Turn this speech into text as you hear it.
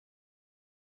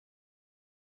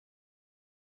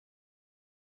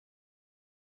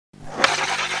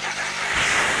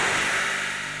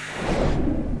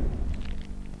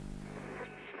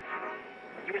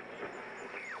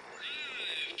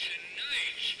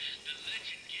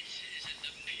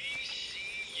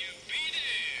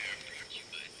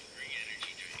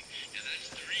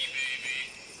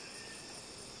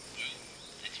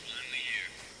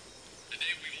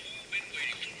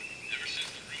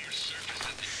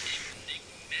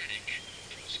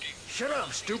Shut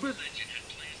up, stupid.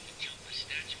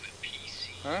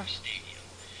 Huh?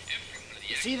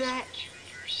 You see that?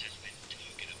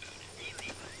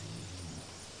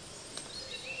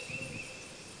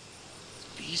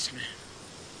 Beastman.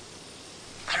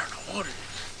 I don't know what it is.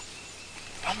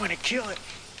 I'm gonna kill it.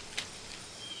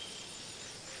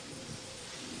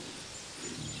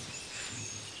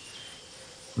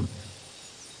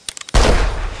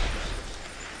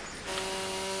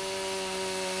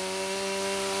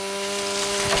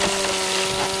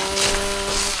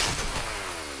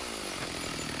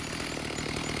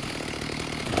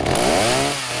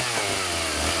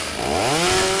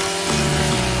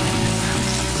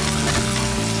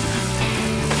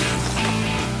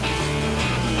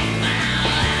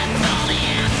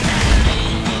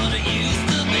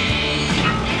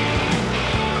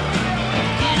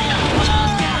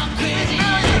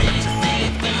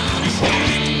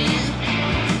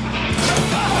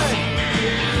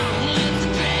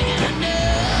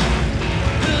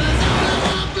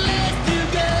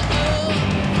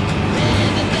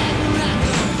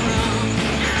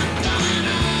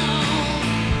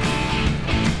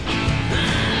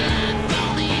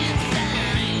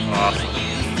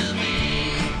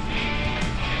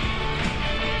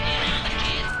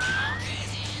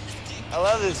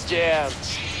 Jam.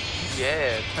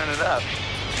 Yeah, turn it up.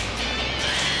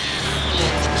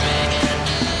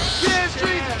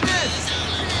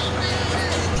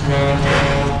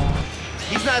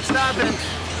 He's not stopping.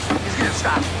 He's gonna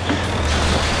stop.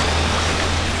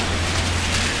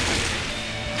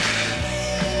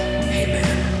 Hey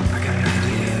man, I got an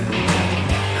idea.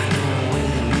 I know a way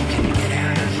that we can get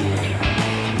out of here.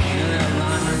 You know that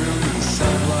laundry room in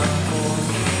Sublock 4?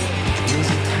 There's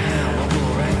a town we'll go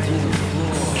right through the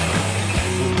floor.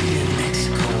 We'll be in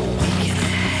Mexico a week and a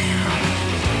half.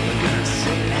 We're gonna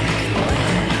sit back and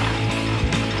laugh.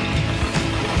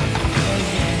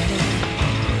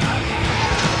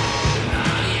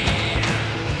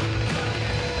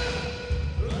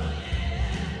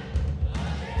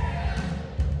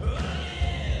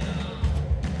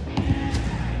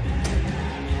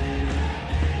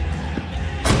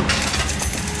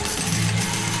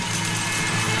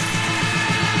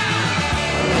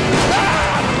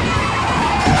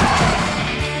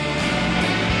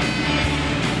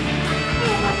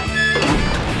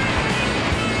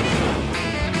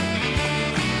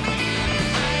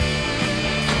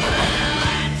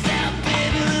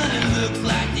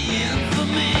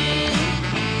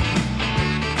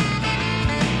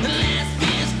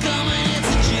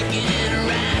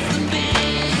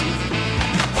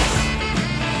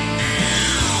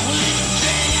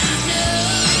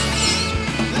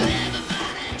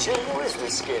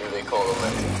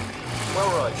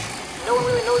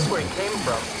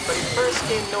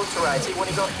 When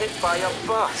he got hit by a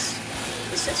bus.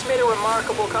 He's since made a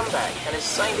remarkable comeback and has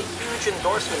signed a huge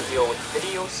endorsement deal with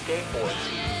Video Skateboards.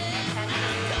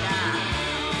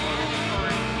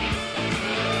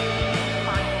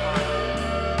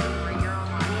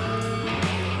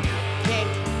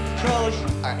 Pros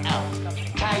are out.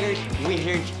 Tigers,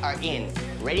 wizards are in.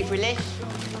 Ready for this?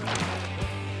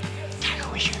 Tiger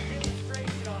Wizard.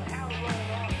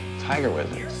 Tiger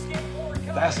Wizards.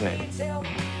 Fascinating.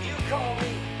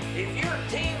 If your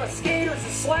team of skaters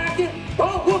is slacking,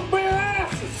 don't whoop their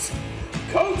asses!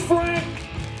 Coach Frank!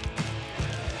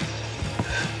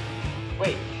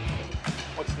 Wait,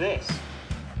 what's this?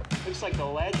 Looks like the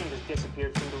legend has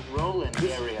disappeared from the roll-in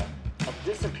area.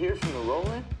 Disappeared from the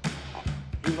roll-in?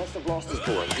 He must have lost his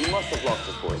board. He must have lost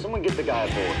his board. Someone get the guy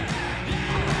a board.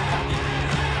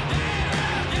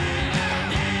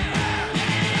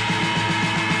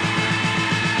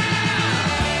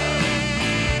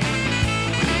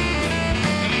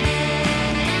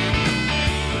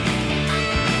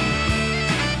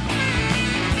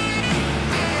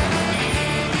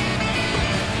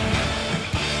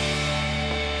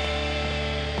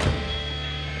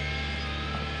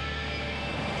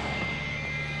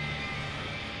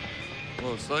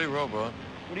 Slow your roll, bro. What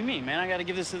do you mean, man? I gotta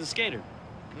give this to the skater.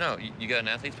 No, you got an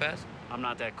athlete's pass? I'm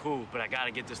not that cool, but I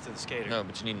gotta get this to the skater. No,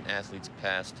 but you need an athlete's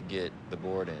pass to get the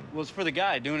board in. Well, it's for the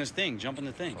guy doing his thing, jumping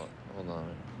the thing. Hold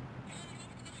on.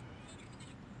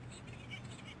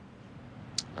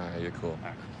 All right, you're cool. All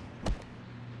right.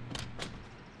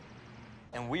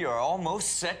 And we are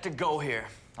almost set to go here.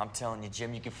 I'm telling you,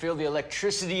 Jim, you can feel the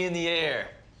electricity in the air.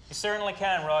 You certainly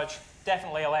can, Raj.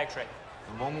 Definitely electric.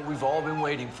 The moment we've all been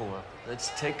waiting for.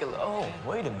 Let's take a look. Oh,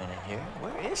 wait a minute here.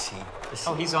 Where is he?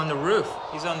 Oh, he's on the roof.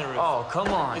 He's on the roof. Oh, come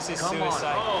on. This is come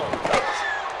suicide. On. Oh.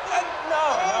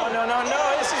 No.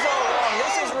 This is all wrong.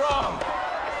 This is wrong.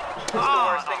 This is the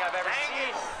worst thing I've ever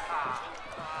seen.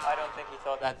 I don't think he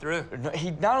thought that through.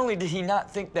 Not only did he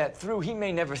not think that through, he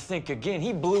may never think again.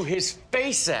 He blew his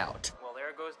face out. Well,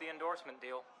 there goes the endorsement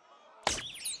deal.